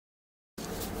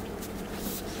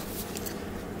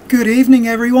Good evening,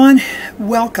 everyone.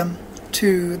 Welcome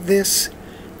to this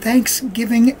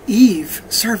Thanksgiving Eve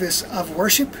service of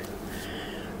worship.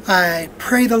 I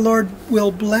pray the Lord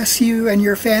will bless you and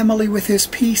your family with His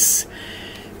peace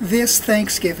this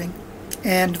Thanksgiving,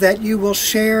 and that you will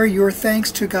share your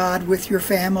thanks to God with your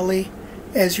family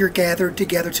as you're gathered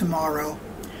together tomorrow.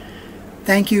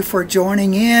 Thank you for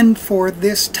joining in for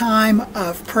this time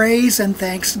of praise and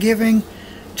thanksgiving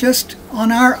just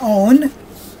on our own.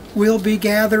 We'll be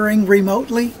gathering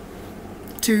remotely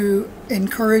to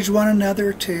encourage one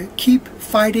another to keep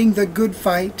fighting the good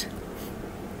fight.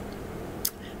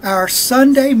 Our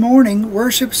Sunday morning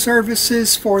worship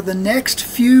services for the next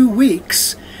few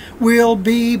weeks will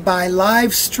be by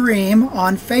live stream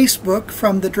on Facebook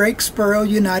from the Drakesboro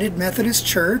United Methodist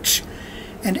Church.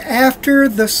 And after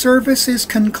the service is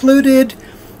concluded,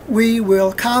 we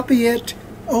will copy it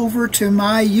over to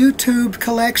my YouTube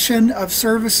collection of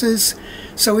services.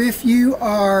 So if you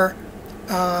are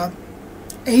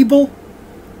able,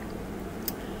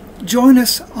 join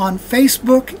us on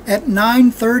Facebook at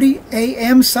 9:30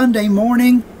 a.m. Sunday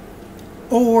morning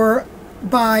or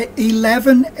by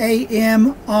 11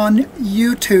 a.m. on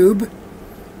YouTube.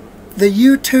 The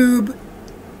YouTube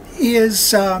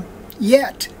is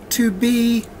yet to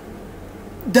be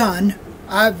done.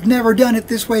 I've never done it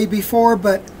this way before,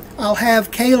 but I'll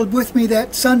have Caleb with me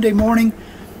that Sunday morning.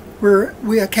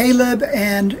 Caleb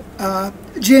and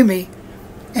Jimmy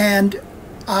and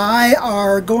I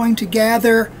are going to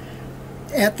gather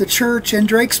at the church in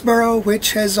Drakesboro,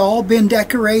 which has all been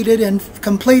decorated and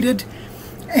completed,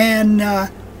 and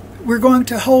we're going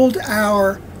to hold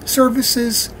our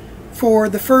services for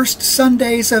the first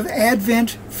Sundays of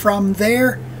Advent from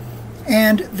there,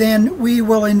 and then we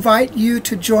will invite you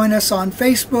to join us on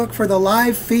Facebook for the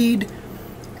live feed,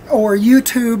 or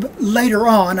YouTube later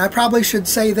on. I probably should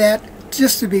say that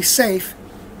just to be safe.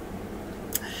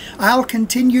 I'll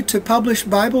continue to publish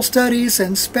Bible studies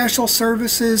and special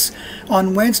services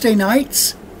on Wednesday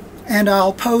nights, and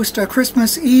I'll post a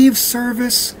Christmas Eve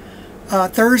service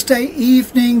Thursday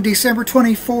evening, December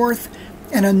 24th,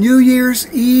 and a New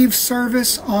Year's Eve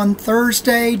service on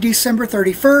Thursday, December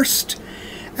 31st.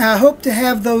 I hope to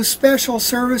have those special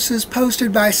services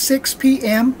posted by 6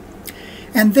 p.m.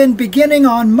 And then beginning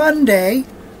on Monday,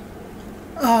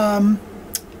 November,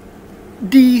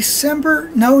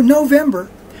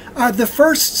 the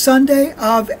first Sunday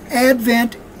of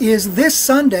Advent is this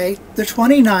Sunday, the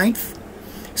 29th.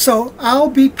 So I'll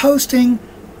be posting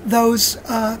those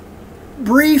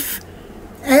brief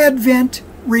Advent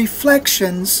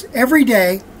reflections every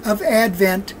day of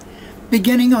Advent,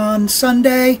 beginning on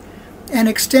Sunday and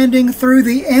extending through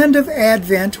the end of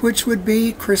Advent, which would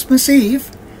be Christmas Eve.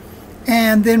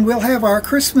 And then we'll have our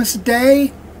Christmas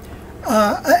Day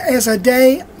as a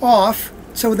day off.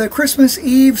 So the Christmas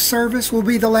Eve service will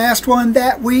be the last one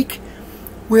that week.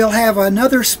 We'll have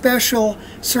another special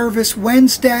service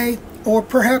Wednesday, or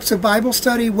perhaps a Bible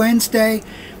study Wednesday,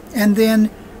 and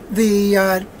then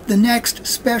the next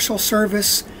special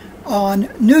service on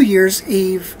New Year's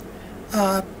Eve,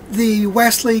 the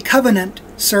Wesley Covenant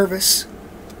service.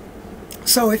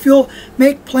 So if you'll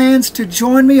make plans to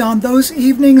join me on those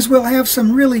evenings, we'll have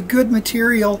some really good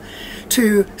material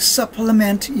to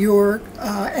supplement your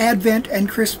Advent and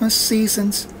Christmas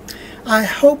seasons. I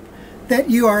hope that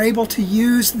you are able to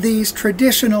use these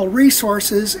traditional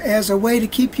resources as a way to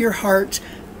keep your heart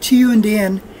tuned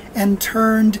in and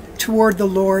turned toward the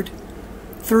Lord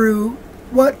through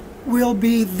what will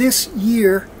be this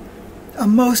year a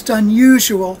most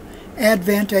unusual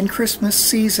Advent and Christmas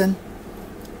season.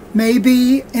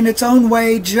 Maybe in its own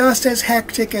way just as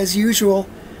hectic as usual,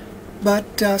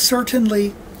 but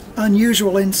certainly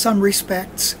unusual in some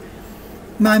respects.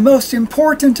 My most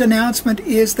important announcement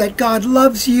is that God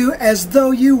loves you as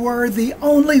though you were the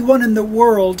only one in the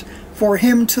world for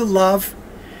Him to love.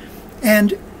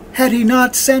 And had He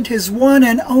not sent His one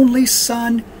and only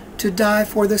Son to die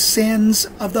for the sins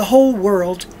of the whole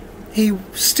world, He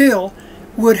still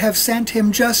would have sent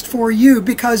Him just for you,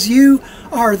 because you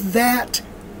are that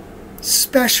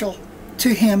special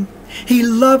to Him. He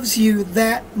loves you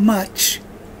that much.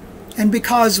 And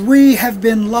because we have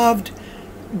been loved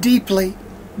deeply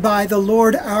by the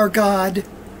Lord our God,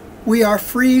 we are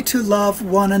free to love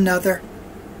one another.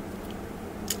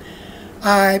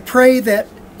 I pray that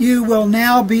you will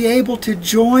now be able to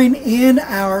join in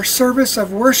our service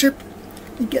of worship.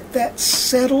 Let me get that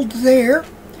settled there.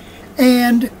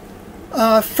 And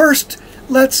first,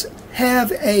 let's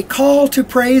have a call to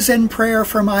praise and prayer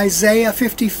from Isaiah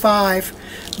 55,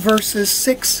 verses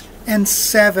 6 and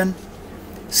 7.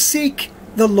 Seek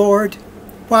the Lord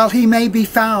while He may be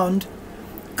found.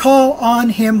 Call on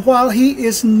Him while He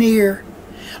is near.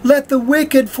 Let the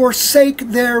wicked forsake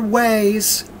their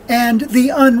ways, and the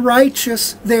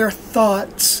unrighteous their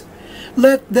thoughts.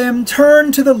 Let them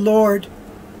turn to the Lord,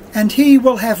 and he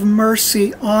will have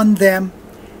mercy on them,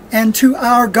 and to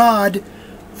our God,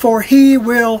 for he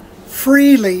will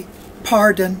freely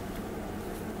pardon.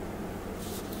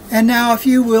 And now if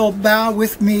you will bow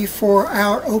with me for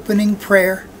our opening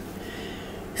prayer.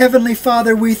 Heavenly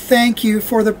Father, we thank you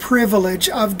for the privilege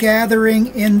of gathering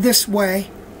in this way.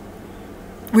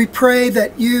 We pray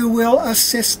that you will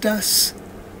assist us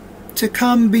to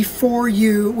come before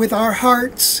you with our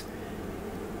hearts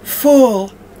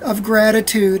full of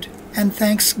gratitude and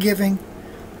thanksgiving,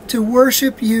 to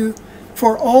worship you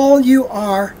for all you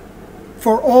are,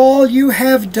 for all you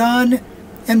have done,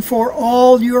 and for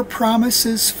all your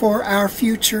promises for our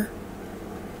future.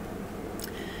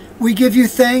 We give you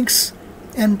thanks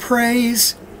and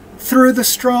praise through the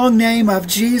strong name of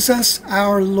Jesus,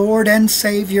 our Lord and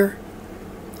Savior.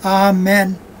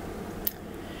 Amen.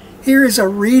 Here is a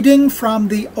reading from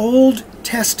the Old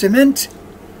Testament,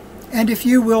 and if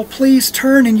you will please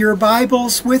turn in your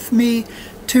Bibles with me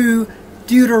to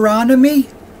Deuteronomy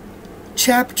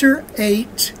chapter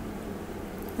 8,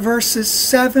 verses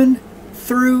 7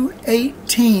 through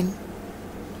 18.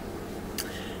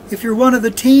 If you're one of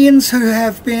the teens who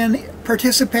have been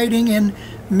participating in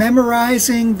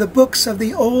memorizing the books of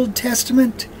the Old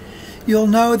Testament, you'll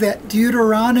know that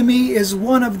Deuteronomy is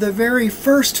one of the very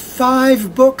first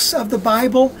 5 books of the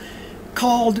Bible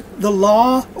called the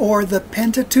Law or the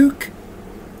Pentateuch,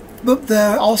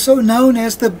 also known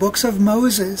as the books of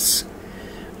Moses.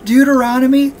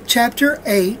 Deuteronomy chapter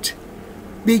 8,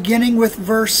 beginning with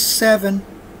verse 7.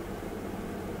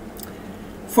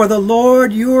 For the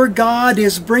Lord your God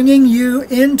is bringing you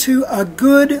into a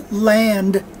good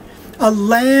land, a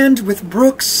land with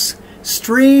brooks,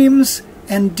 streams,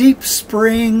 and deep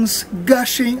springs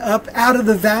gushing up out of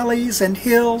the valleys and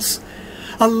hills,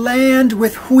 a land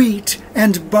with wheat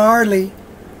and barley,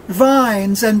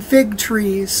 vines and fig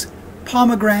trees,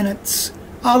 pomegranates,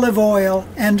 olive oil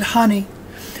and honey,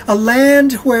 a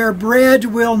land where bread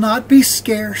will not be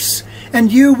scarce,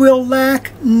 and you will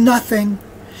lack nothing,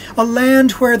 a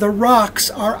land where the rocks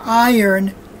are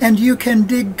iron, and you can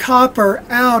dig copper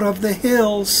out of the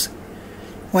hills.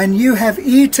 When you have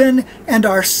eaten and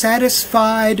are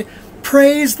satisfied,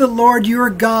 praise the Lord your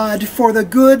God for the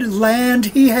good land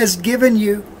he has given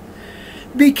you.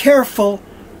 Be careful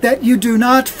that you do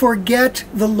not forget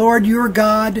the Lord your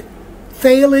God,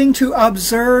 failing to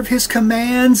observe his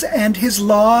commands and his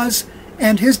laws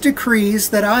and his decrees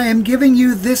that I am giving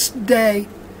you this day.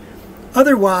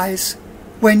 Otherwise,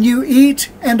 when you eat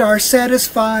and are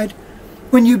satisfied,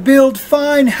 when you build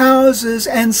fine houses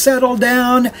and settle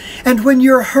down, and when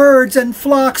your herds and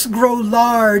flocks grow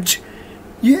large,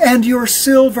 and your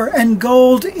silver and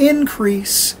gold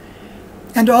increase,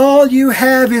 and all you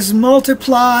have is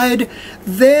multiplied,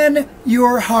 then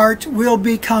your heart will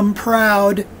become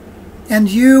proud, and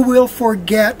you will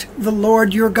forget the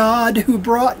Lord your God who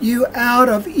brought you out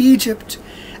of Egypt,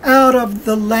 out of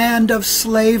the land of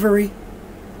slavery.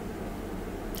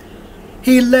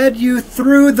 He led you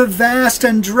through the vast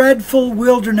and dreadful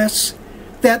wilderness,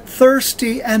 that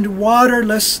thirsty and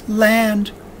waterless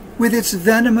land, with its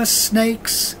venomous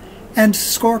snakes and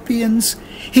scorpions.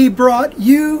 He brought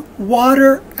you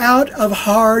water out of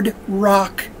hard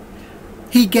rock.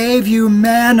 He gave you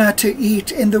manna to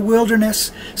eat in the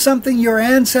wilderness, something your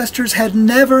ancestors had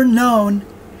never known,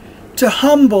 to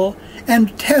humble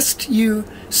and test you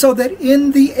so that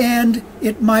in the end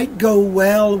it might go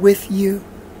well with you.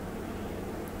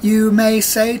 You may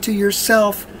say to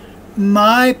yourself,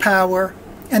 my power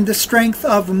and the strength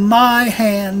of my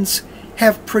hands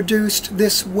have produced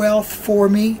this wealth for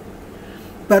me.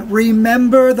 But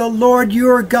remember the Lord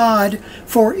your God,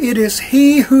 for it is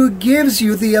he who gives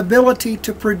you the ability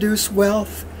to produce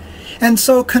wealth, and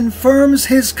so confirms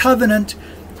his covenant,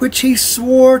 which he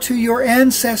swore to your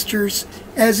ancestors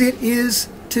as it is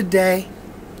today.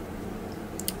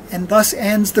 And thus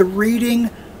ends the reading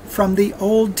from the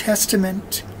Old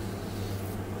Testament.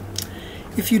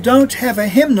 If you don't have a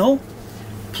hymnal,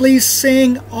 please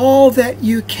sing all that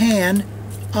you can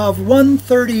of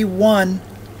 131,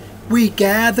 We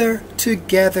Gather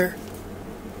Together.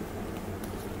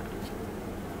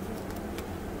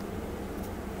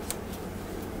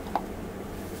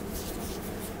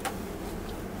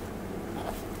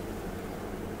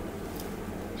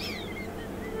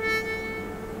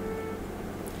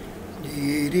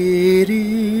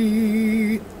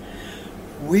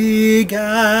 We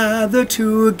gather gather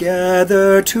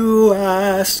together to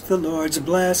ask the Lord's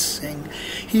blessing.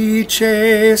 He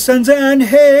chastens and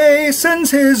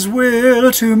hastens his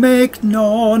will to make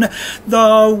known.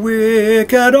 The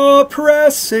wicked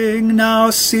oppressing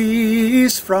now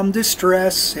cease from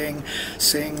distressing.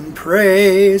 Sing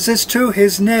praises to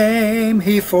his name,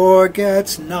 he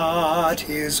forgets not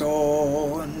his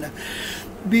own.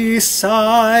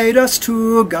 Beside us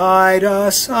to guide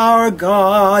us, our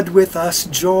God with us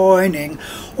joining,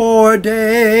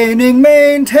 ordaining,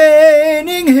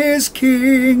 maintaining his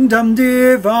kingdom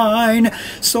divine.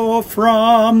 So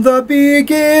from the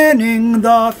beginning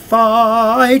the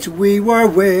fight we were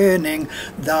winning.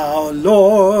 Thou,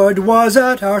 Lord, was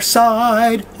at our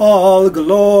side, all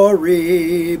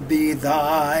glory be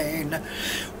thine.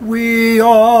 We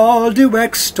all do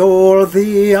extol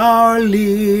thee, our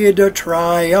leader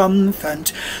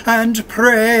triumphant, and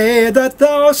pray that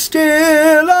thou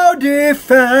still our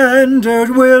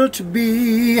defender wilt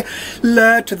be.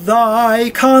 Let thy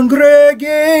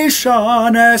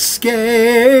congregation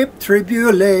escape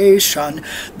tribulation.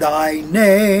 Thy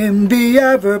name be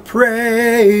ever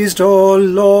praised, O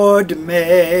Lord,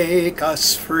 make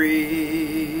us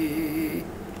free.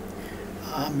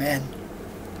 Amen.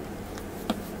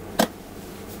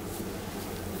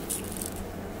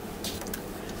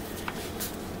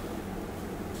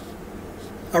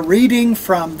 A reading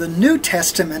from the New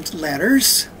Testament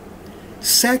letters,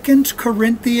 2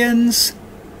 Corinthians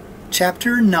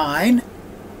chapter 9,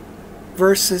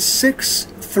 verses 6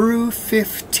 through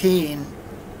 15.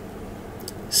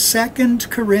 2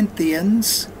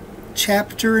 Corinthians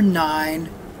chapter 9,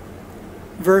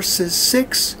 verses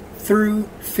 6 through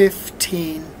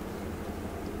 15.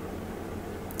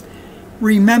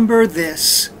 Remember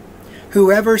this.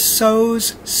 Whoever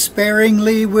sows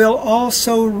sparingly will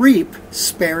also reap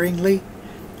sparingly,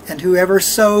 and whoever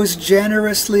sows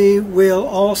generously will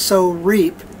also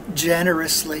reap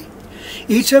generously.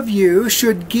 Each of you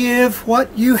should give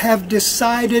what you have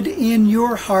decided in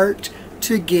your heart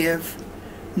to give,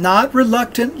 not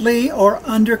reluctantly or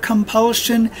under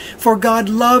compulsion, for God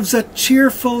loves a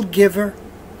cheerful giver,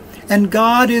 and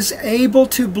God is able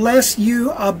to bless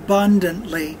you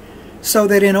abundantly, so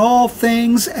that in all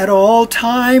things, at all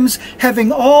times,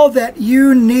 having all that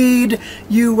you need,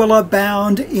 you will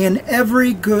abound in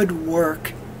every good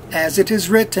work. As it is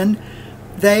written,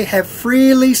 they have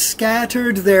freely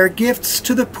scattered their gifts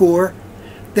to the poor.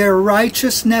 Their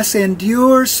righteousness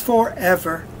endures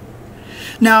forever.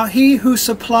 Now he who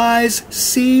supplies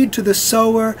seed to the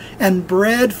sower and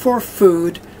bread for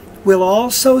food will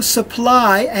also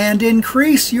supply and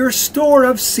increase your store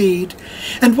of seed,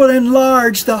 and will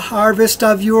enlarge the harvest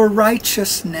of your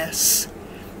righteousness.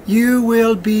 You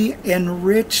will be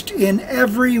enriched in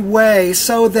every way,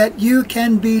 so that you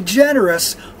can be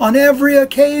generous on every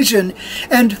occasion,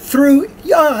 and through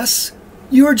us,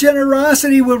 your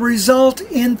generosity will result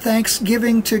in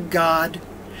thanksgiving to God.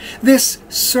 This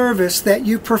service that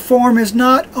you perform is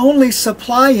not only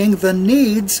supplying the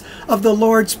needs of the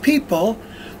Lord's people,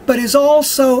 but is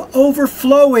also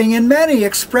overflowing in many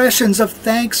expressions of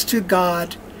thanks to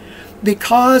God.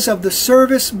 Because of the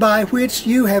service by which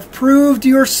you have proved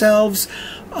yourselves,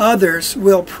 others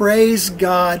will praise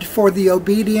God for the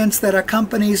obedience that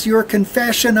accompanies your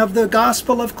confession of the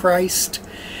gospel of Christ,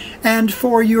 and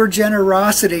for your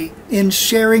generosity in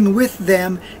sharing with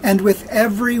them and with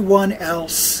everyone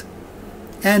else.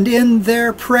 And in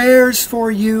their prayers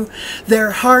for you,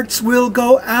 their hearts will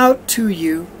go out to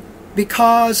you,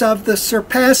 because of the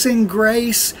surpassing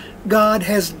grace God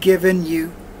has given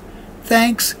you.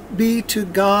 Thanks be to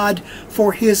God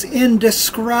for his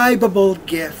indescribable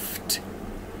gift.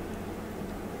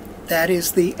 That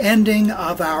is the ending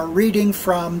of our reading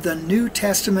from the New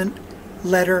Testament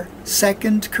letter,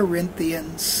 2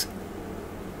 Corinthians.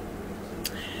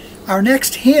 Our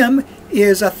next hymn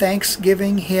is a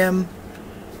thanksgiving hymn,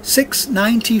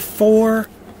 694,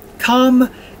 Come,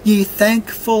 Ye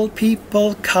thankful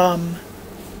people, come.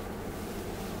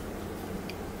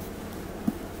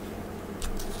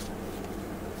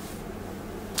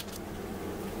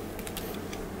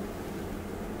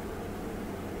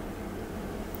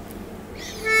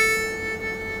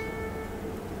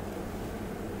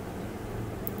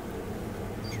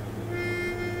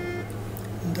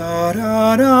 Da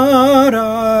da da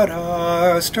da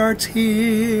da starts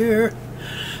here.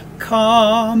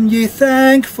 Come, ye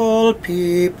thankful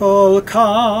people,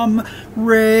 come,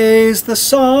 raise the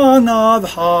song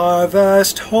of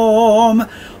harvest home.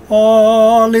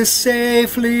 all is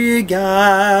safely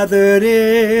gathered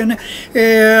in,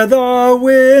 ere the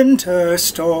winter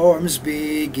storms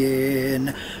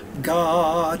begin.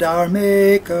 God our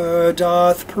Maker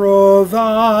doth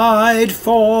provide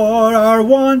for our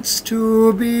wants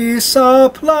to be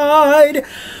supplied.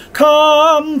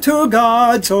 Come to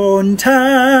God's own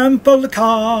temple,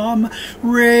 come,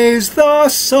 raise the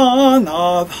song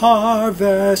of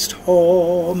harvest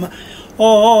home.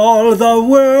 All the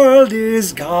world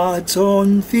is God's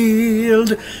own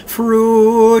field,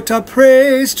 fruit of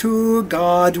praise to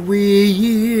God we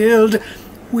yield.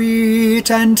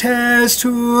 Wheat and tares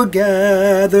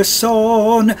together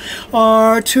sown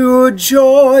are to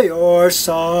joy or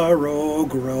sorrow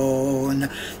grown.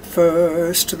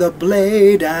 First the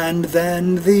blade and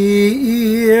then the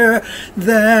ear,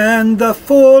 then the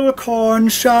full corn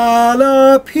shall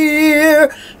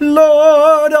appear.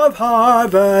 Lord of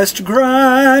harvest,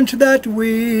 grant that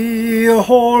we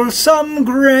wholesome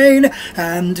grain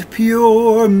and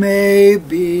pure may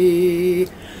be.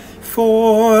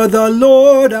 For the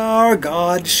Lord our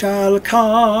God shall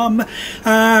come,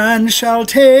 and shall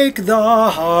take the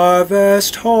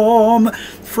harvest home.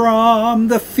 From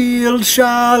the field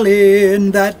shall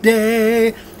in that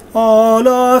day all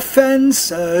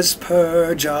offences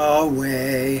purge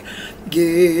away,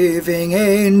 giving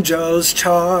angels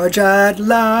charge at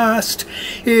last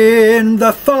in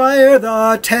the fire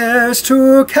the tares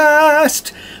to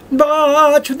cast,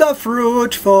 but the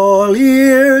fruitful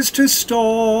ears to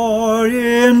store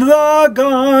in the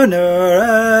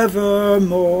garner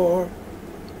evermore.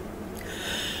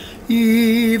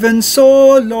 Even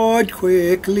so, Lord,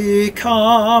 quickly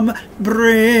come,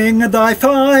 bring thy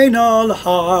final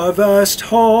harvest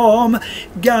home.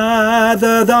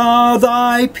 Gather thou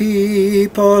thy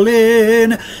people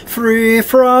in, free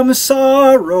from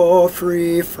sorrow,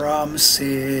 free from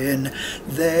sin.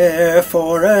 There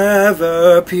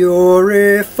forever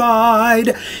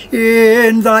purified,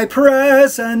 in thy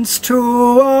presence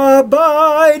to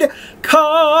abide.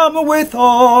 Come with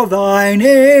all thine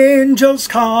angels,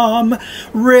 come,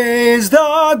 raise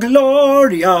the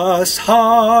glorious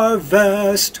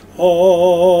harvest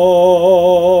home.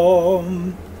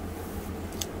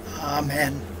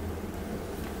 Amen.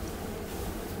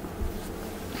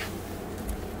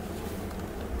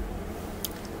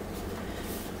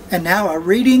 And now a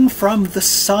reading from the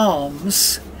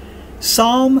Psalms.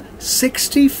 Psalm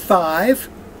 65,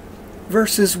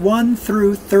 verses 1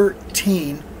 through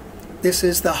 13. This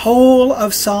is the whole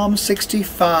of Psalm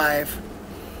 65.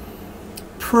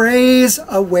 Praise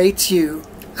awaits you,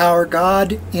 our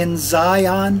God, in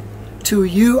Zion. To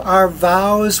you our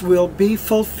vows will be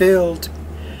fulfilled.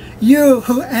 You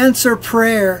who answer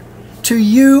prayer, to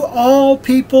you all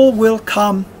people will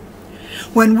come.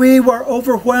 When we were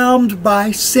overwhelmed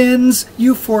by sins,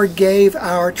 you forgave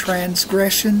our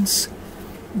transgressions.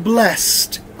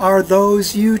 Blessed are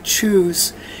those you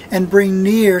choose and bring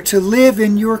near to live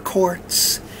in your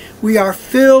courts. We are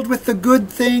filled with the good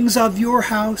things of your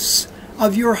house,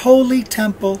 of your holy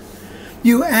temple.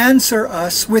 You answer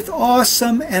us with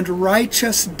awesome and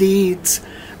righteous deeds.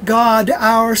 God,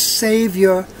 our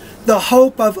Savior, the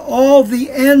hope of all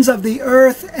the ends of the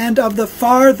earth and of the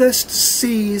farthest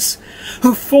seas,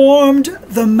 who formed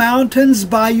the mountains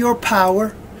by your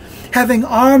power, having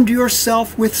armed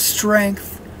yourself with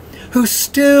strength, who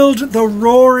stilled the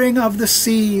roaring of the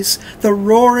seas, the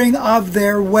roaring of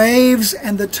their waves,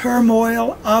 and the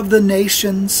turmoil of the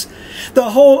nations. The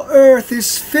whole earth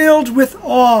is filled with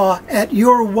awe at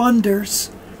your wonders.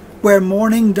 Where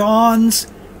morning dawns,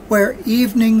 where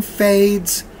evening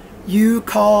fades, you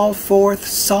call forth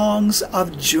songs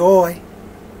of joy.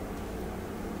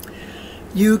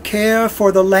 You care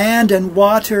for the land and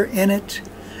water in it.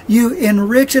 You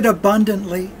enrich it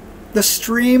abundantly. The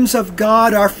streams of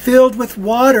God are filled with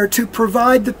water to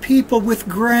provide the people with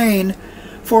grain,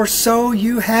 for so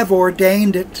you have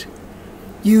ordained it.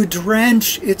 You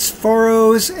drench its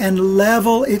furrows and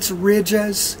level its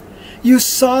ridges. You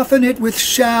soften it with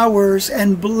showers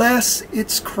and bless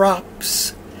its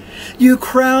crops. You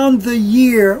crown the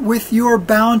year with your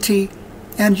bounty,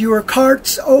 and your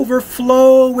carts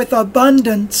overflow with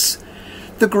abundance.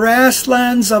 The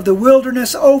grasslands of the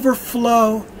wilderness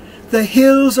overflow. The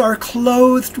hills are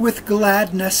clothed with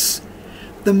gladness.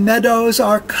 The meadows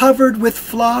are covered with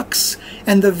flocks,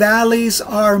 and the valleys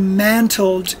are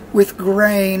mantled with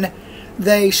grain.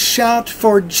 They shout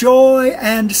for joy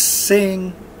and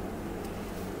sing.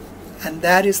 And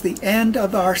that is the end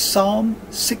of our Psalm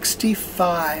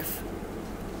 65.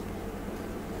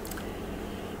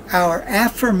 Our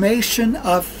affirmation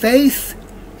of faith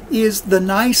is the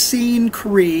Nicene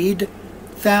Creed,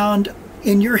 found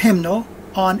in your hymnal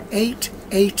on 8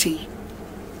 80.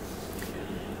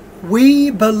 We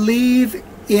believe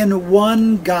in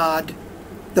one God,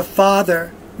 the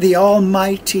Father, the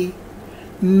Almighty,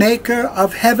 maker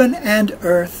of heaven and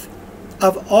earth,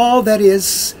 of all that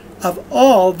is,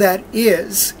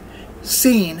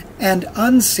 seen and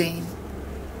unseen.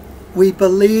 We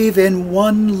believe in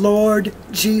one Lord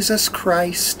Jesus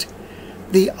Christ,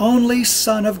 the only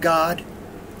Son of God,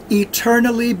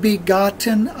 eternally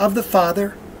begotten of the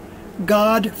Father,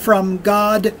 God from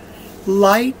God,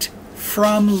 light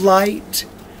from light,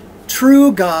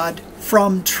 true God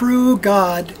from true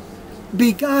God,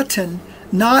 begotten,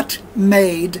 not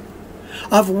made,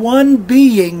 of one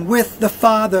being with the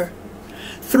Father.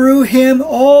 Through him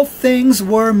all things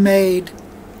were made.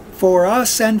 For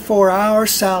us and for our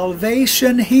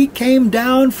salvation he came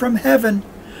down from heaven,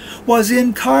 was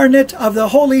incarnate of the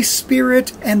Holy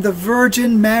Spirit and the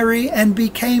Virgin Mary, and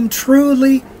became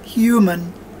truly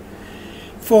human.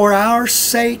 For our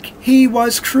sake he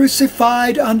was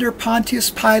crucified under Pontius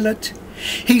Pilate.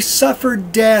 He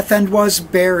suffered death and was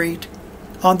buried.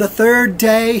 On the third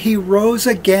day he rose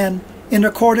again, in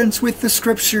accordance with the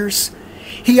Scriptures.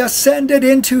 He ascended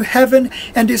into heaven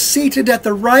and is seated at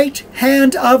the right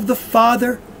hand of the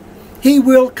Father. He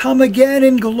will come again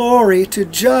in glory to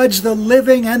judge the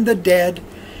living and the dead,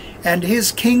 and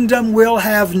his kingdom will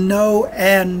have no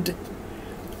end.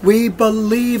 We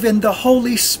believe in the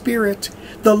Holy Spirit,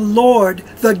 the Lord,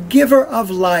 the giver of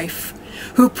life,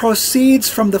 who proceeds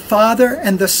from the Father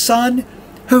and the Son,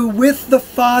 who with the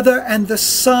Father and the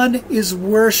Son is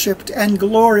worshipped and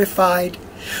glorified,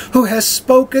 who has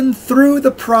spoken through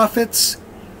the prophets.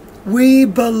 We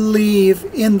believe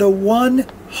in the one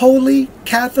holy,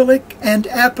 Catholic, and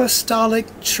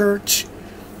Apostolic Church.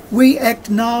 We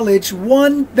acknowledge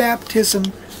one baptism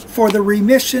for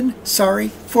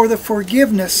the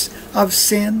forgiveness of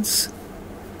sins.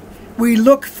 We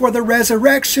look for the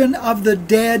resurrection of the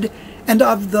dead and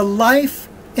of the life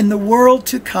in the world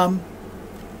to come.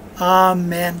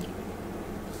 Amen.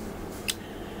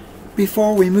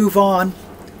 Before we move on,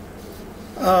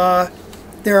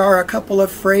 there are a couple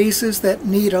of phrases that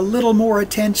need a little more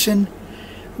attention.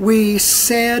 We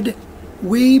said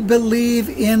we believe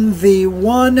in the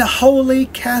one holy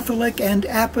Catholic and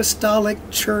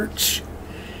Apostolic Church,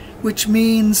 which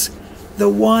means the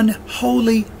one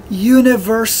holy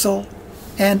universal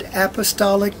and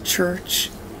apostolic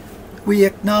church. We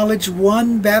acknowledge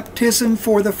one baptism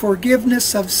for the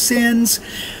forgiveness of sins.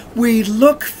 We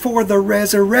look for the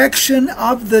resurrection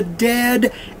of the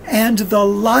dead and the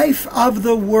life of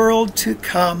the world to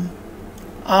come.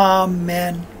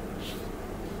 Amen.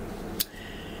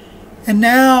 And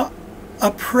now,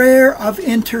 a prayer of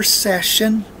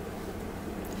intercession.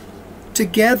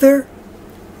 Together,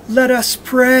 let us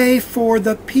pray for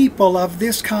the people of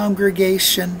this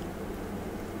congregation.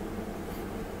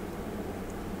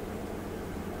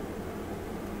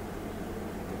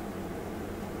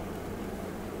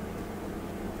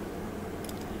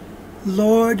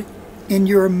 Lord, in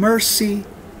your mercy,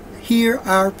 hear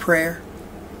our prayer.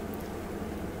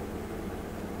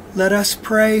 Let us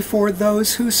pray for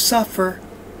those who suffer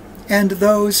and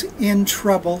those in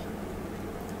trouble.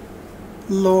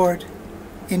 Lord,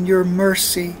 in your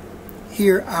mercy,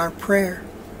 hear our prayer.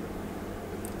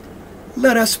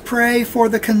 Let us pray for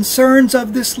the concerns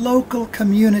of this local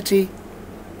community.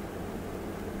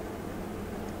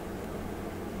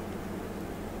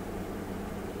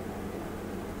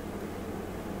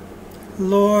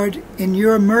 Lord, in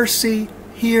your mercy,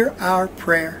 hear our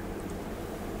prayer.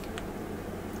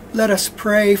 Let us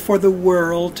pray for the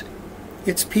world,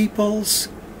 its peoples,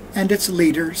 and its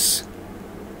leaders.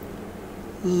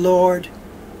 Lord,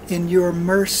 in your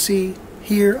mercy,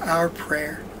 hear our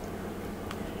prayer.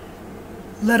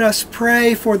 Let us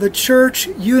pray for the Church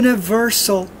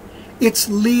Universal, its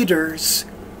leaders,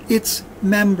 its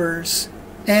members,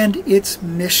 and its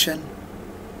mission.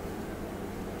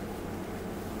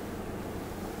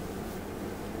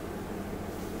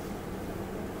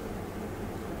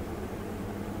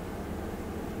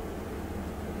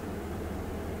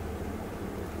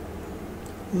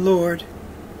 Lord,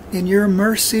 in your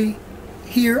mercy,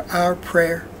 hear our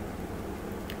prayer.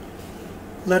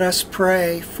 Let us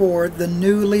pray for the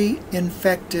newly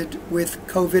infected with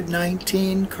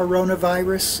COVID-19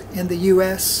 coronavirus in the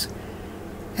U.S.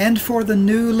 and for the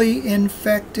newly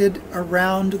infected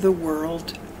around the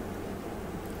world.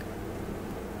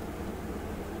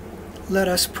 Let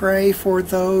us pray for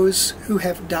those who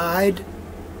have died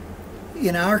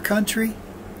in our country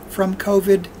from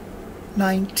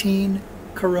COVID-19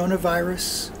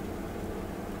 coronavirus,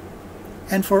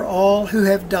 and for all who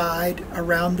have died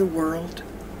around the world.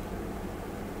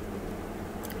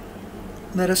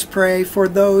 Let us pray for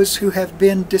those who have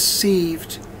been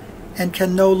deceived and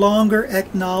can no longer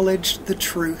acknowledge the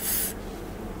truth.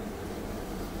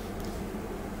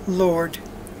 Lord,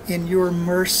 in your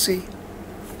mercy,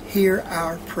 hear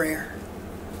our prayer.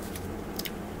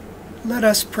 Let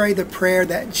us pray the prayer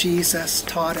that Jesus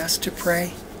taught us to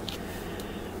pray.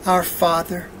 Our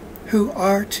Father, who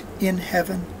art in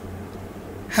heaven,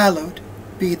 hallowed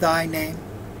be thy name.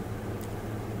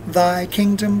 Thy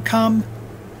kingdom come,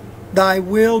 thy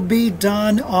will be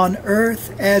done on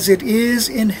earth as it is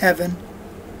in heaven.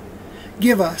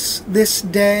 Give us this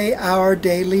day our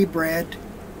daily bread,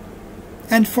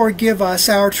 and forgive us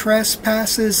our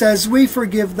trespasses as we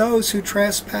forgive those who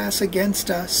trespass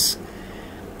against us.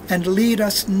 And lead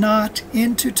us not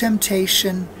into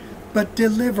temptation, but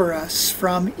deliver us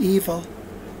from evil.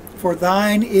 For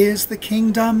thine is the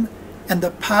kingdom, and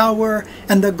the power,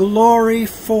 and the glory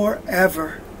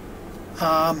forever.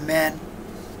 Amen.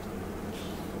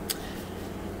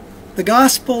 The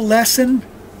gospel lesson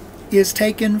is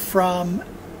taken from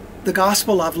the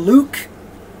Gospel of Luke,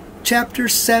 chapter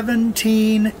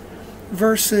 17,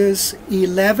 verses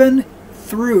 11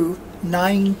 through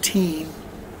 19.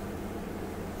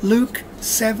 Luke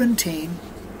 17,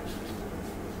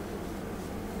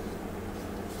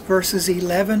 verses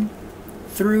 11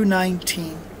 through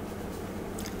 19.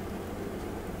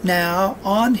 Now,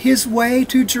 on his way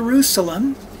to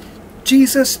Jerusalem,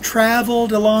 Jesus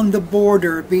traveled along the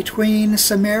border between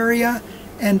Samaria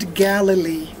and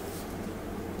Galilee.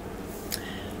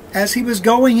 As he was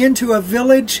going into a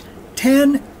village,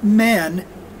 10 men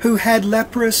who had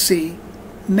leprosy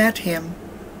met him.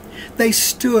 They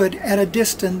stood at a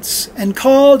distance and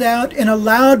called out in a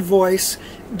loud voice,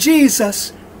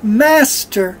 "Jesus,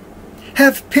 Master,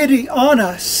 have pity on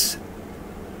us."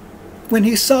 When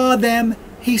he saw them,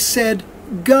 he said,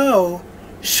 "Go,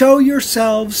 show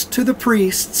yourselves to the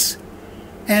priests."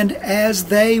 And as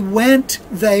they went,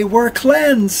 they were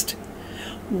cleansed.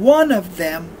 One of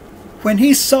them, when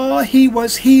he saw he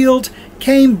was healed,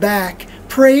 came back,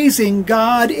 praising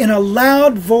God in a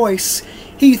loud voice.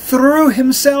 He threw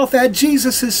himself at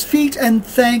Jesus' feet and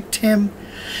thanked him.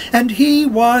 And he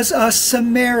was a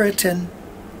Samaritan.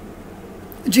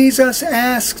 Jesus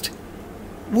asked,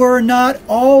 "Were not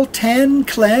all 10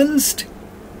 cleansed?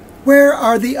 Where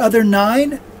are the other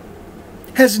 9?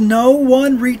 Has no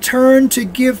one returned to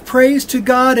give praise to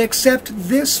God except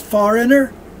this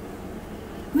foreigner?"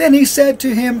 Then he said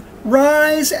to him,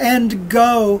 "Rise and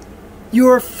go.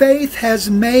 Your faith has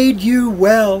made you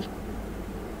well."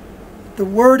 The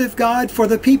word of God for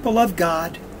the people of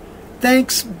God.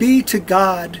 Thanks be to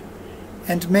God,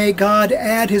 and may God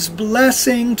add his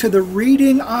blessing to the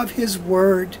reading of his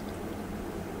word.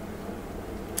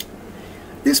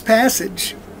 This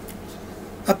passage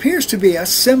appears to be a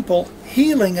simple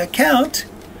healing account,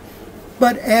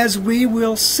 but as we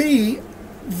will see,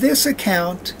 this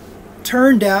account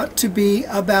turned out to be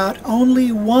about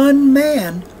only one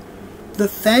man, the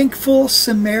thankful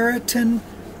Samaritan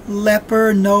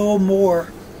leper no more.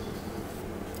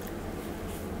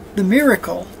 The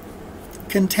miracle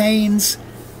contains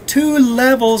 2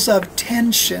 levels of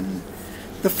tension.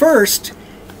 The first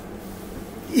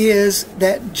is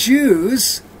that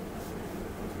Jews,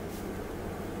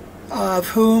 of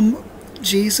whom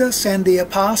Jesus and the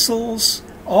apostles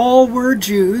all were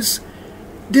Jews,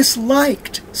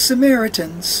 disliked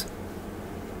Samaritans.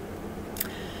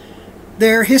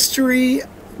 Their history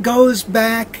goes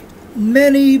back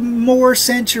many more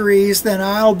centuries than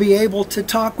I'll be able to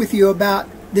talk with you about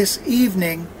this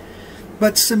evening,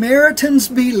 but Samaritans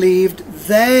believed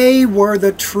they were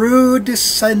the true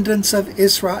descendants of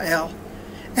Israel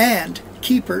and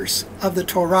keepers of the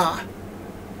Torah.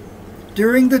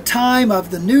 During the time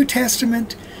of the New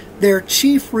Testament, their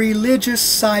chief religious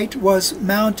site was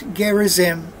Mount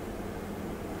Gerizim.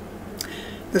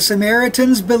 The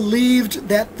Samaritans believed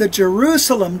that the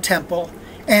Jerusalem temple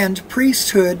and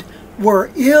priesthood were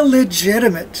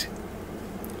illegitimate.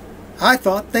 I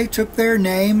thought they took their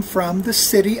name from the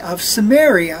city of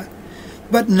Samaria,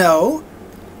 but no,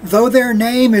 though their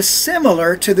name is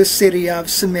similar to the city of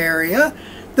Samaria,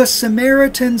 the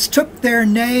Samaritans took their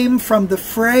name from the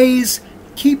phrase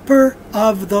keeper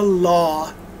of the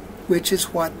law, which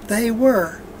is what they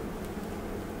were.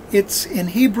 It's in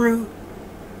Hebrew,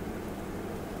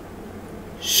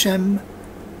 Shemrim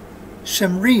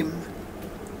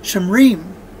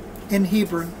in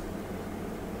Hebrew.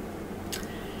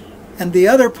 And the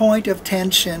other point of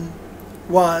tension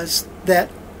was that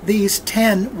these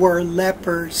 10 were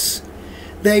lepers.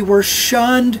 They were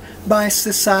shunned by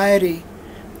society.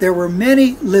 There were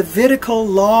many Levitical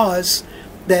laws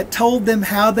that told them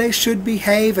how they should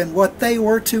behave and what they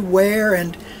were to wear,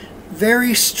 and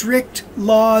very strict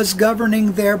laws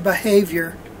governing their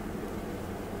behavior,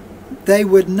 they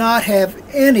would not have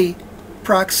any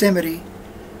proximity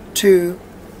to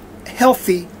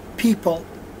healthy people.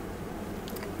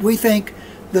 We think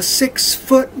the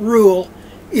 6-foot rule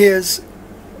is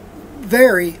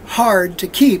very hard to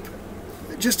keep.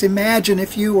 Just imagine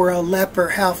if you were a leper,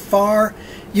 how far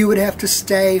you would have to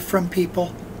stay from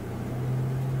people.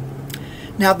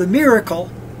 Now the miracle,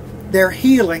 their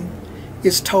healing,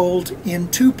 is told in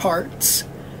 2 parts.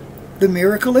 The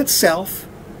miracle itself,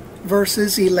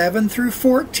 verses 11 through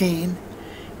 14,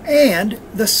 and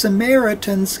the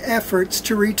Samaritan's efforts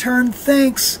to return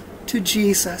thanks to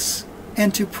Jesus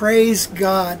and to praise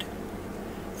God,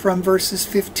 from verses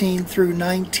 15 through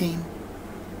 19.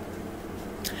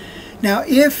 Now,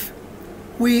 if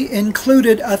we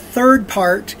included a 3rd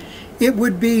part, it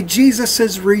would be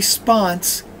Jesus'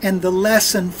 response and the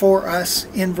lesson for us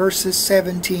in verses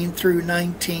 17 through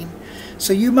 19.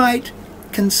 So you might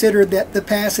consider that the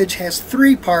passage has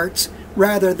 3 parts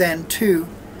rather than 2.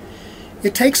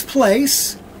 It takes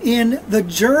place in the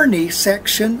journey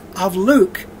section of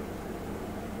Luke.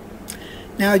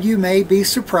 Now you may be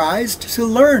surprised to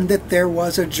learn that there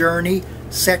was a journey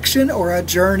section or a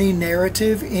journey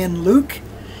narrative in Luke.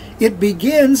 It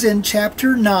begins in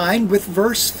chapter 9 with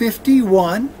verse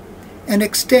 51 and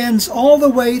extends all the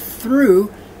way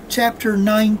through chapter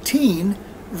 19,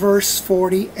 verse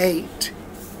 48.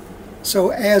 So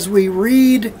as we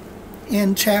read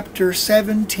in chapter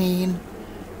 17,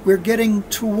 we're getting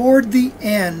toward the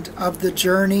end of the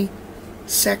journey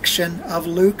section of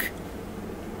Luke.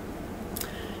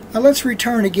 Now let's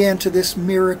return again to this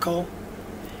miracle.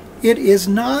 It is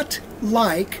not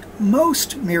like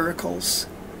most miracles.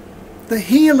 The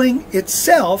healing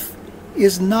itself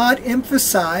is not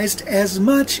emphasized as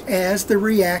much as the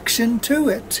reaction to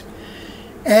it.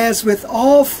 As with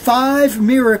all 5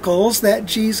 miracles that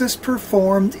Jesus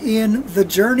performed in the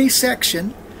journey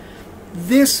section,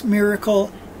 this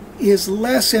miracle is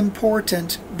less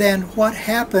important than what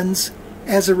happens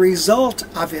as a result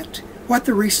of it, what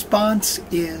the response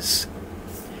is.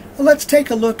 Well, let's take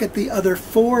a look at the other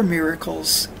 4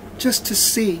 miracles just to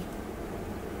see.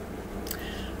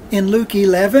 In Luke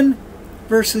 11,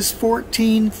 verses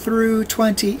 14 through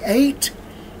 28,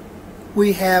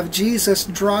 we have Jesus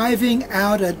driving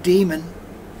out a demon.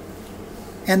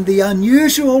 And the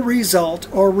unusual result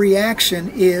or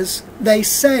reaction is they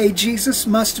say Jesus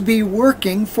must be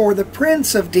working for the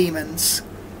prince of demons.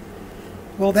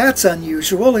 Well, that's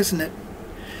unusual, isn't it?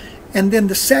 And then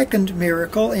the second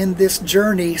miracle in this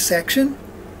journey section,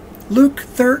 Luke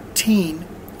 13,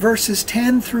 verses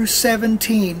 10 through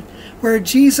 17, where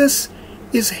Jesus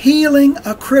is healing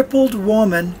a crippled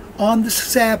woman on the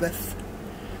Sabbath.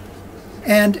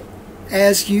 And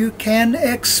as you can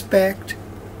expect,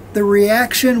 the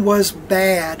reaction was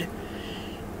bad.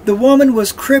 The woman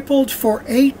was crippled for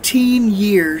 18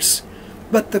 years,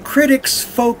 but the critics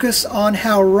focus on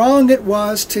how wrong it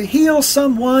was to heal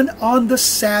someone on the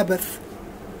Sabbath.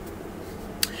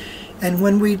 And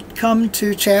when we come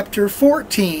to chapter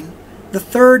 14, the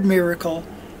 3rd miracle,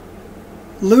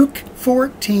 Luke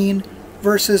 14,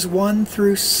 verses 1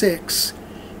 through 6,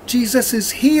 Jesus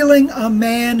is healing a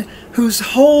man whose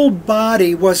whole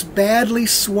body was badly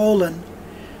swollen.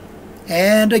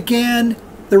 And again,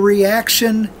 the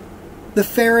reaction, the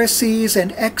Pharisees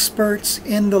and experts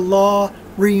in the law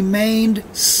remained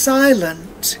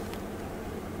silent.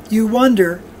 You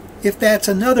wonder if that's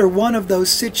another one of those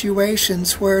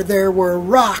situations where there were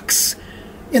rocks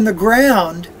in the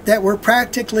ground that were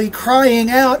practically crying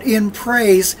out in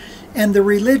praise, and the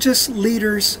religious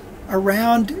leaders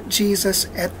around Jesus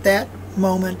at that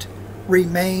moment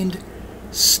remained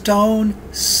stone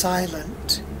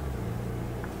silent.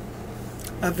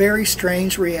 A very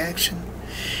strange reaction.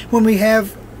 When we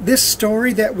have this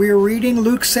story that we're reading,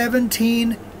 Luke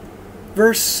 17,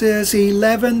 verses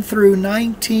 11 through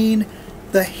 19,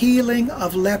 the healing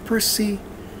of leprosy,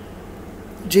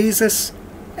 Jesus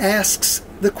asks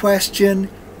the question,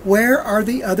 where are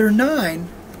the other 9?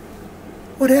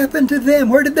 What happened to them?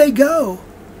 Where did they go?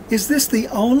 Is this the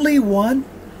only one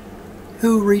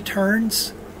who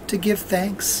returns to give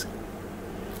thanks?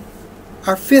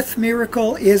 Our 5th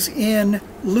miracle is in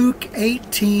Luke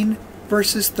 18,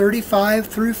 verses 35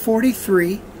 through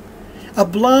 43. A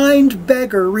blind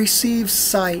beggar receives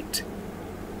sight.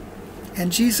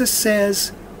 And Jesus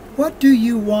says, "What do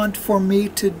you want for me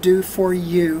to do for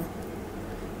you?"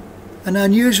 An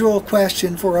unusual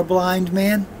question for a blind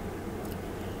man.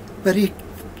 But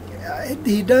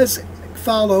he does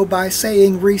follow by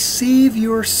saying, "Receive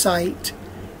your sight.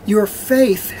 Your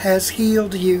faith has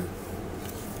healed you."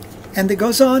 And it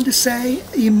goes on to say,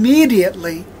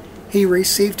 immediately he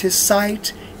received his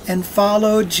sight and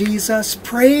followed Jesus,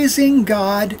 praising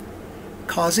God,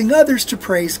 causing others to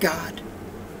praise God.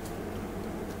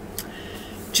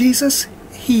 Jesus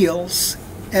heals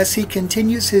as he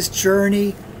continues his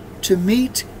journey to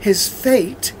meet his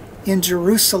fate in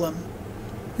Jerusalem.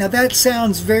 Now that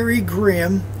sounds very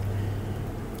grim,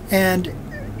 and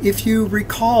if you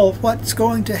recall, what's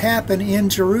going to happen in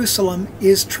Jerusalem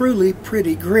is truly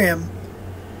pretty grim.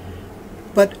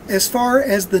 But as far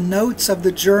as the notes of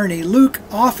the journey, Luke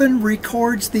often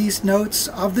records these notes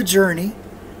of the journey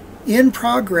in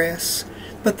progress,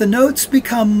 but the notes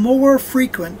become more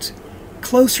frequent,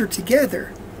 closer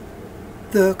together,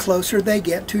 the closer they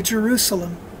get to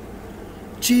Jerusalem.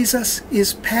 Jesus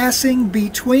is passing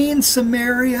between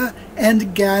Samaria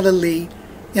and Galilee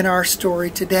in our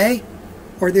story today,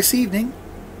 or this evening.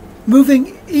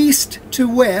 Moving east to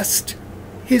west,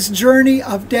 his journey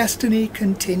of destiny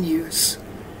continues.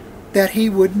 That he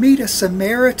would meet a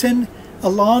Samaritan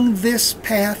along this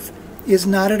path is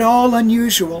not at all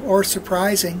unusual or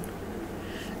surprising.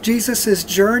 Jesus'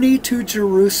 journey to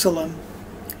Jerusalem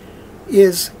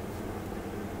is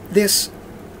this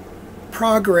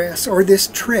progress, or this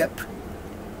trip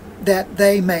that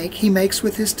he makes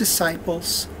with his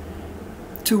disciples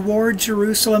toward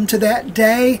Jerusalem, to that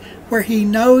day where he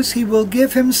knows he will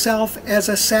give himself as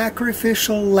a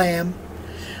sacrificial lamb.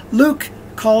 Luke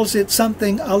calls it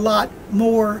something a lot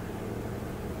more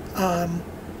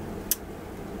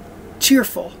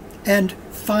cheerful and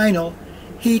final.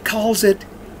 He calls it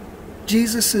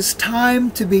Jesus'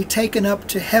 time to be taken up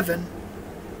to heaven.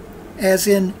 As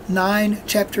in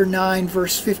chapter 9,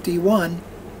 verse 51,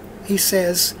 he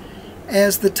says,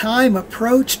 as the time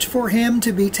approached for him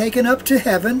to be taken up to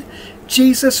heaven,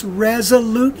 Jesus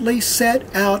resolutely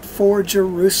set out for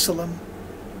Jerusalem.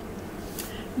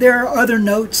 There are other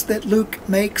notes that Luke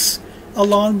makes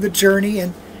along the journey,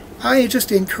 and I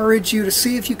just encourage you to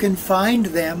see if you can find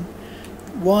them.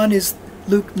 One is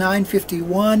Luke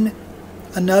 9:51.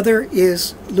 Another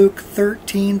is Luke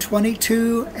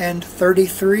 13:22 and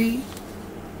 33.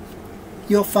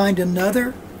 You'll find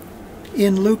another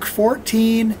in Luke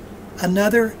 14,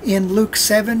 another in Luke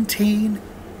 17,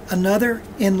 another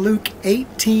in Luke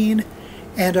 18,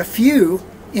 and a few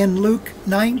in Luke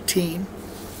 19.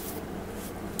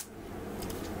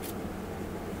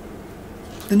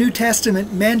 The New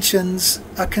Testament mentions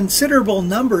a considerable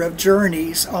number of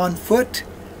journeys on foot,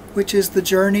 which is the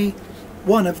journey,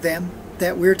 one of them,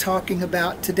 that we're talking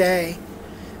about today.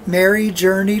 Mary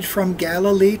journeyed from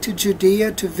Galilee to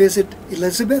Judea to visit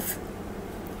Elizabeth.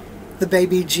 The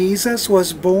baby Jesus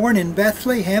was born in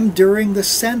Bethlehem during the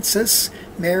census.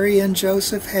 Mary and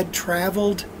Joseph had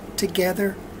traveled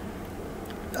together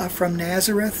from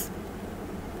Nazareth.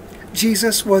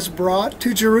 Jesus was brought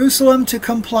to Jerusalem to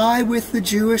comply with the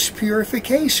Jewish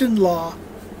purification law.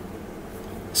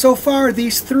 So far,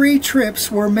 these 3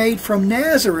 trips were made from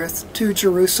Nazareth to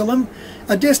Jerusalem,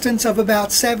 a distance of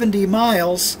about 70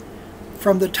 miles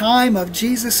from the time of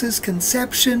Jesus'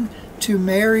 conception to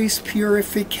Mary's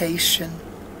purification.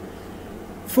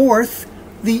 Fourth,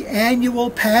 the annual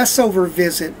Passover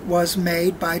visit was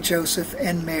made by Joseph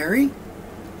and Mary.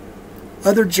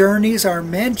 Other journeys are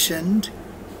mentioned,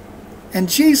 and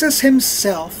Jesus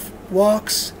himself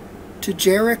walks to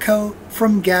Jericho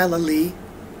from Galilee,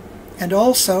 and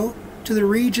also to the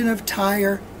region of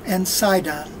Tyre and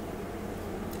Sidon.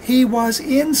 He was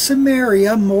in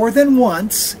Samaria more than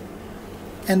once,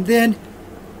 and then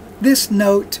this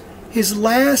note, his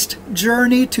last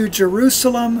journey to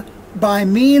Jerusalem by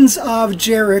means of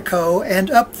Jericho and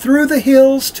up through the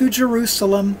hills to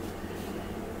Jerusalem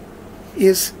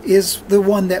is the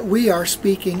one that we are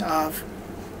speaking of.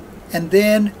 And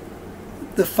then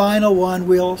the final one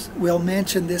we'll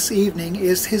mention this evening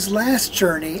is his last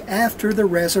journey after the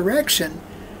resurrection,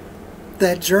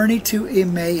 that journey to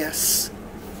Emmaus.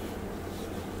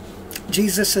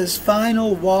 Jesus'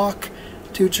 final walk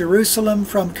to Jerusalem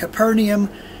from Capernaum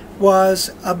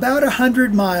was about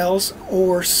 100 miles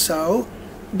or so,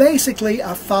 basically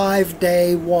a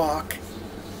 5-day walk.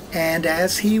 And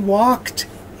as he walked,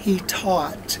 he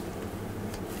taught.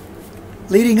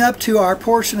 Leading up to our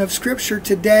portion of Scripture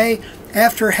today,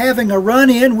 after having a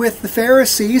run-in with the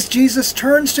Pharisees, Jesus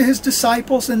turns to his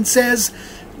disciples and says,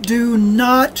 "Do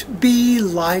not be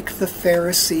like the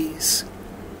Pharisees.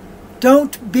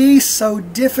 Don't be so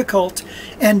difficult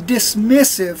and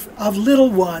dismissive of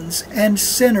little ones and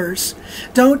sinners.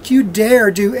 Don't you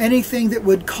dare do anything that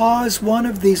would cause one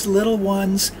of these little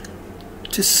ones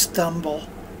to stumble."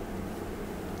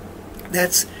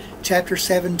 That's chapter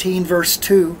 17, verse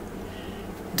 2.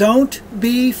 Don't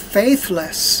be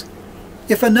faithless.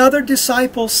 If another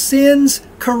disciple sins,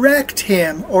 correct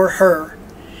him or her,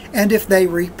 and if they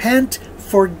repent,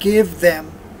 forgive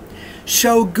them.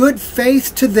 Show good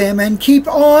faith to them and keep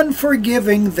on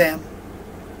forgiving them.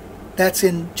 That's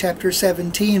in chapter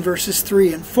 17, verses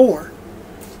 3 and 4.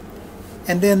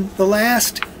 And then the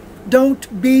last,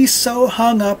 don't be so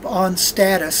hung up on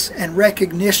status and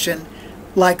recognition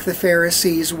like the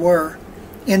Pharisees were.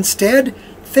 Instead,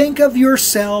 think of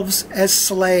yourselves as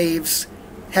slaves,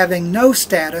 having no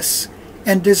status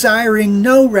and desiring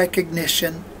no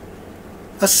recognition.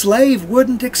 A slave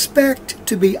wouldn't expect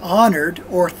to be honored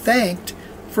or thanked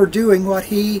for doing what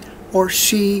he or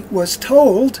she was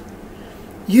told.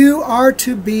 You are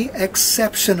to be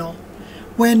exceptional.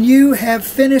 When you have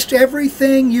finished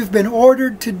everything you've been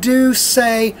ordered to do,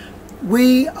 say,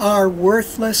 "We are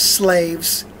worthless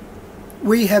slaves.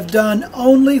 We have done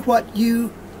only what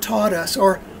you taught us,"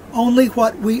 or only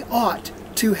what we ought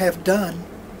to have done.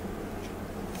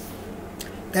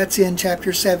 That's in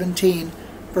chapter 17,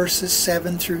 verses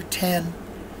 7 through 10.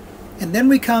 And then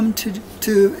we come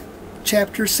to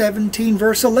chapter 17,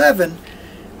 verse 11.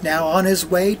 Now on his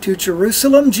way to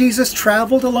Jerusalem, Jesus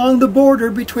traveled along the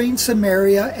border between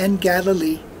Samaria and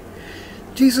Galilee.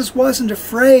 Jesus wasn't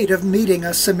afraid of meeting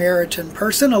a Samaritan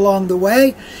person along the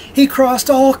way. He crossed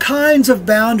all kinds of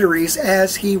boundaries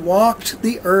as he walked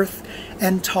the earth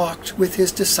and talked with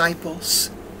his disciples.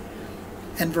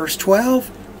 And verse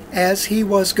 12, as he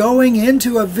was going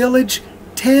into a village,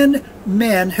 10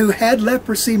 men who had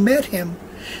leprosy met him.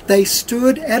 They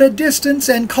stood at a distance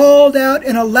and called out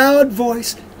in a loud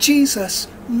voice, "Jesus,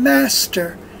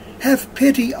 Master, have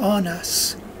pity on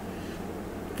us."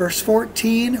 Verse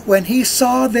 14, when he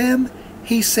saw them,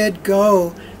 he said,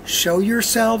 "Go, show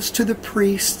yourselves to the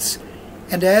priests."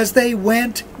 And as they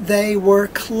went, they were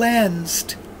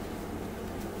cleansed.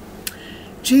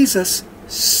 Jesus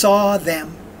saw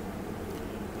them.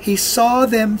 He saw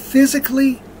them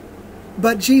physically,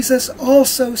 but Jesus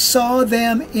also saw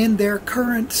them in their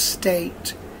current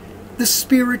state, the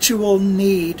spiritual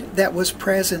need that was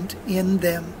present in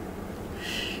them.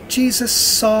 Jesus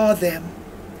saw them.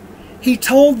 He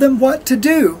told them what to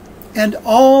do, and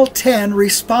all 10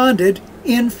 responded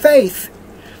in faith.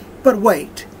 But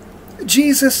wait,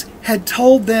 Jesus had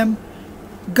told them,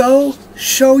 "Go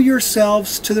show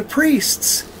yourselves to the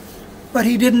priests." But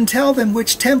he didn't tell them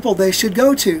which temple they should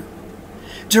go to.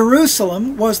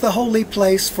 Jerusalem was the holy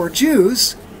place for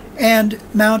Jews, and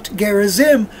Mount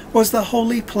Gerizim was the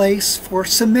holy place for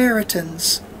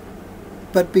Samaritans.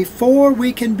 But before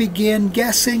we can begin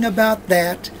guessing about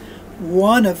that,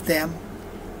 one of them,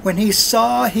 when he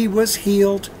saw he was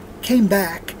healed, came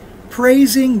back,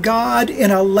 praising God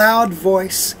in a loud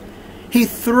voice. He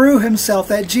threw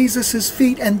himself at Jesus'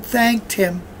 feet and thanked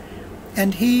him,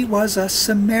 and he was a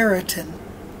Samaritan.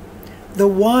 The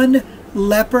one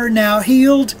leper now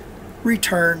healed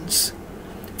returns,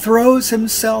 throws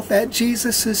himself at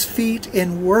Jesus' feet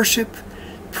in worship,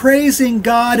 praising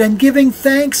God and giving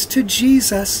thanks to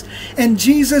Jesus. And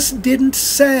Jesus didn't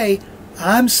say,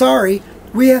 "I'm sorry,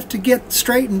 we have to get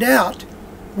straightened out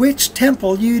which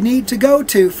temple you need to go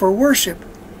to for worship.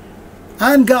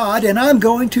 I'm God and I'm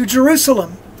going to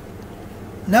Jerusalem."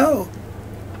 No.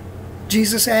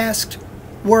 Jesus asked,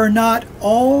 "Were not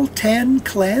all 10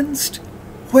 cleansed?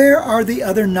 Where are the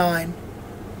other 9?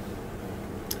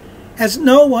 Has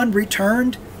no one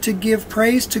returned to give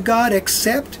praise to God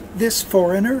except this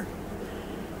foreigner?"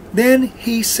 Then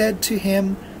he said to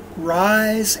him,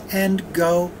 "Rise and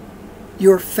go.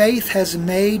 Your faith has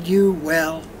made you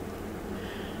well."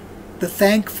 The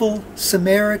thankful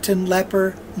Samaritan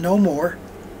leper no more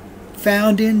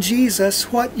found in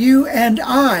Jesus what you and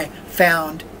I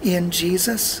found in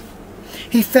Jesus.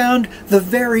 He found the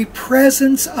very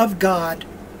presence of God.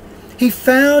 He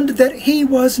found that he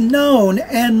was known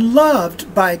and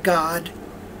loved by God.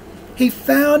 He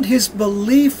found his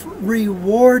belief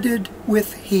rewarded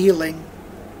with healing.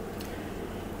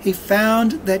 He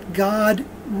found that God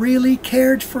really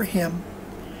cared for him,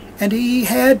 and he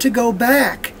had to go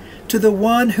back to the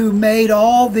one who made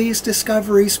all these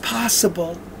discoveries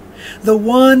possible, the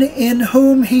one in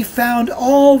whom he found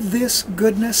all this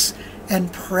goodness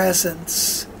and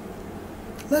presence.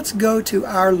 Let's go to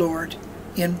our Lord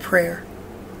in prayer.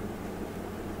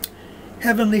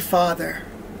 Heavenly Father,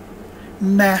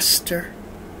 Master,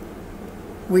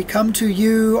 we come to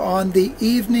you on the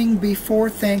evening before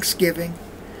Thanksgiving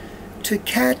to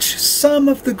catch some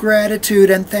of the gratitude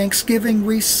and thanksgiving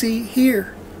we see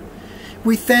here.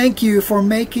 We thank you for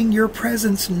making your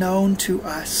presence known to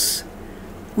us.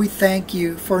 We thank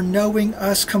you for knowing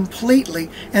us completely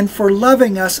and for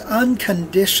loving us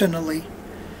unconditionally.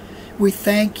 We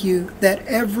thank you that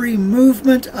every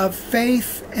movement of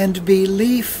faith and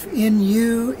belief in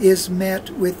you is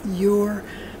met with your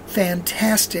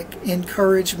fantastic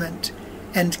encouragement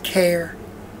and care.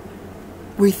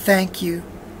 We thank you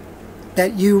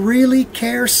that you really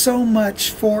care so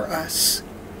much for us.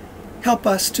 Help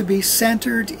us to be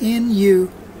centered in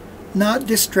you, not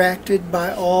distracted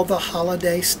by all the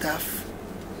holiday stuff.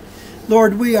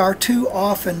 Lord, we are too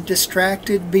often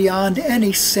distracted beyond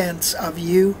any sense of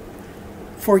you.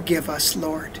 Forgive us,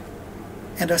 Lord,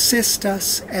 and assist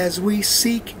us as we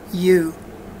seek you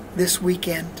this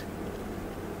weekend.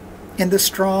 In the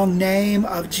strong name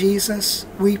of Jesus,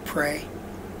 we pray.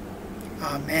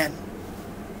 Amen.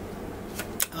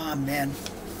 Amen.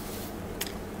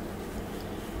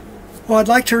 Well, I'd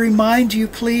like to remind you,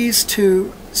 please,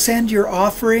 to send your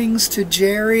offerings to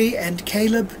Jerry and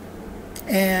Caleb.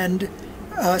 And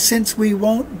since we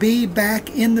won't be back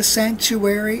in the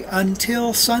sanctuary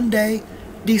until Sunday,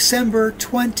 December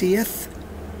 20th,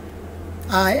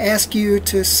 I ask you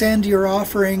to send your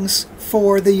offerings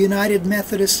for the United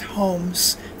Methodist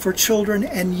Homes for Children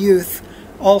and Youth,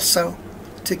 also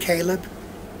to Caleb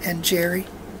and Jerry.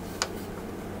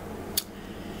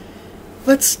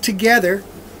 Let's together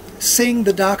sing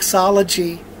the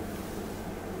doxology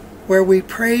where we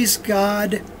praise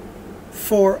God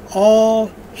for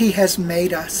all He has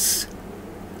made us.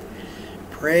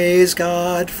 Praise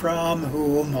God from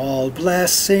whom all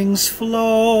blessings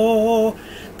flow.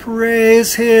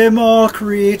 Praise Him, all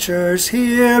creatures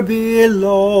here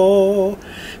below.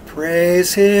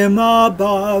 Praise Him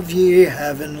above, ye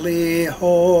heavenly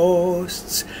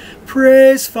hosts.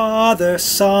 Praise Father,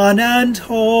 Son, and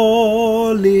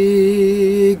Holy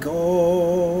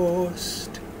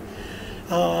Ghost.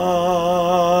 Amen.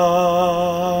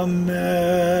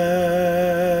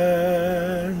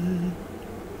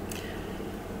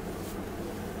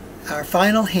 Our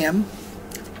final hymn,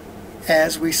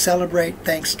 as we celebrate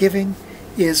Thanksgiving,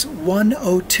 is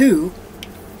 102.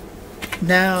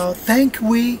 Now thank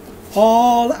we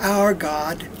all our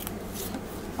God.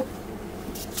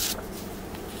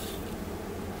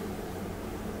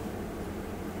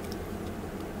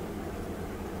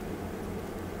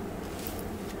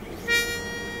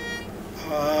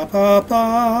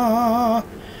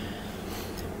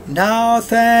 Now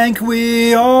thank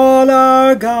we all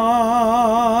our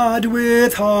God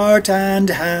with heart and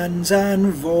hands and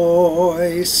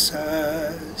voices,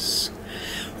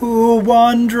 who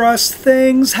wondrous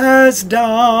things has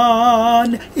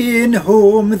done, in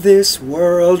whom this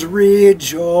world rejoices,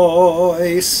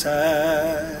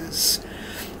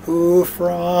 who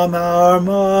from our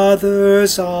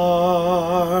mother's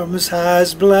arms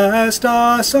has blessed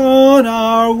us on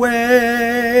our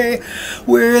way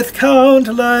with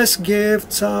countless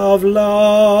gifts of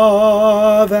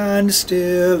love, and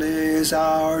still is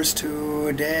ours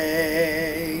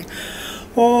today.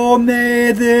 Oh,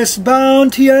 may this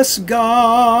bounteous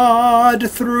God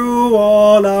through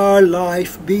all our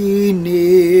life be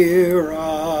near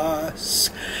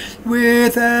us,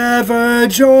 with ever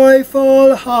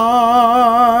joyful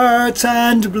hearts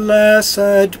and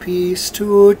blessed peace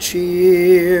to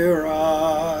cheer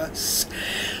us,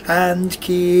 and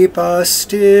keep us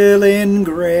still in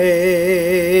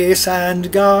grace,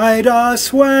 and guide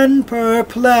us when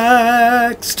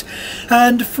perplexed,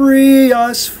 and free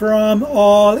us from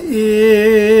all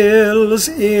ills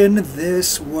in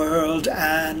this world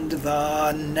and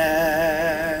the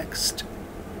next.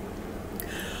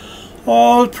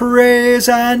 All praise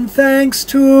and thanks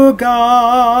to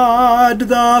God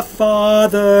the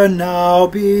Father now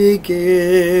be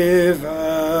given,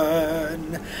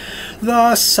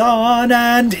 the Son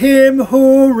and Him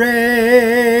who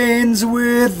reigns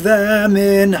with them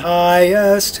in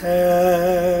highest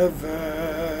heaven,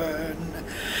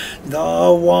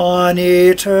 the one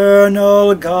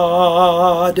eternal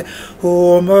God,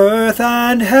 whom earth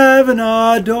and heaven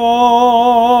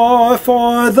adore,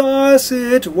 for thus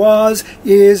it was,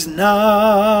 is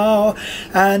now,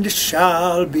 and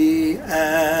shall be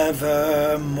evermore.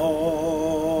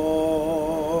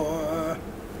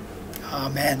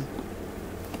 Amen.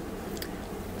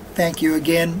 Thank you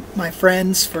again, my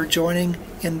friends, for joining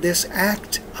in this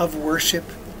act of worship.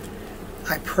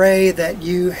 I pray that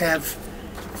you have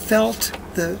felt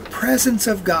the presence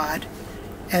of God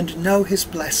and know His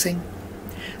blessing.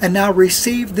 And now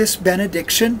receive this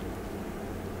benediction.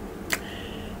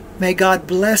 May God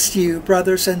bless you,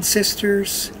 brothers and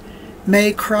sisters.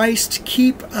 May Christ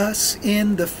keep us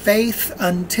in the faith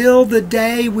until the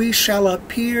day we shall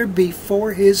appear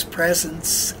before His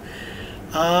presence.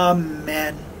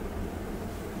 Amen.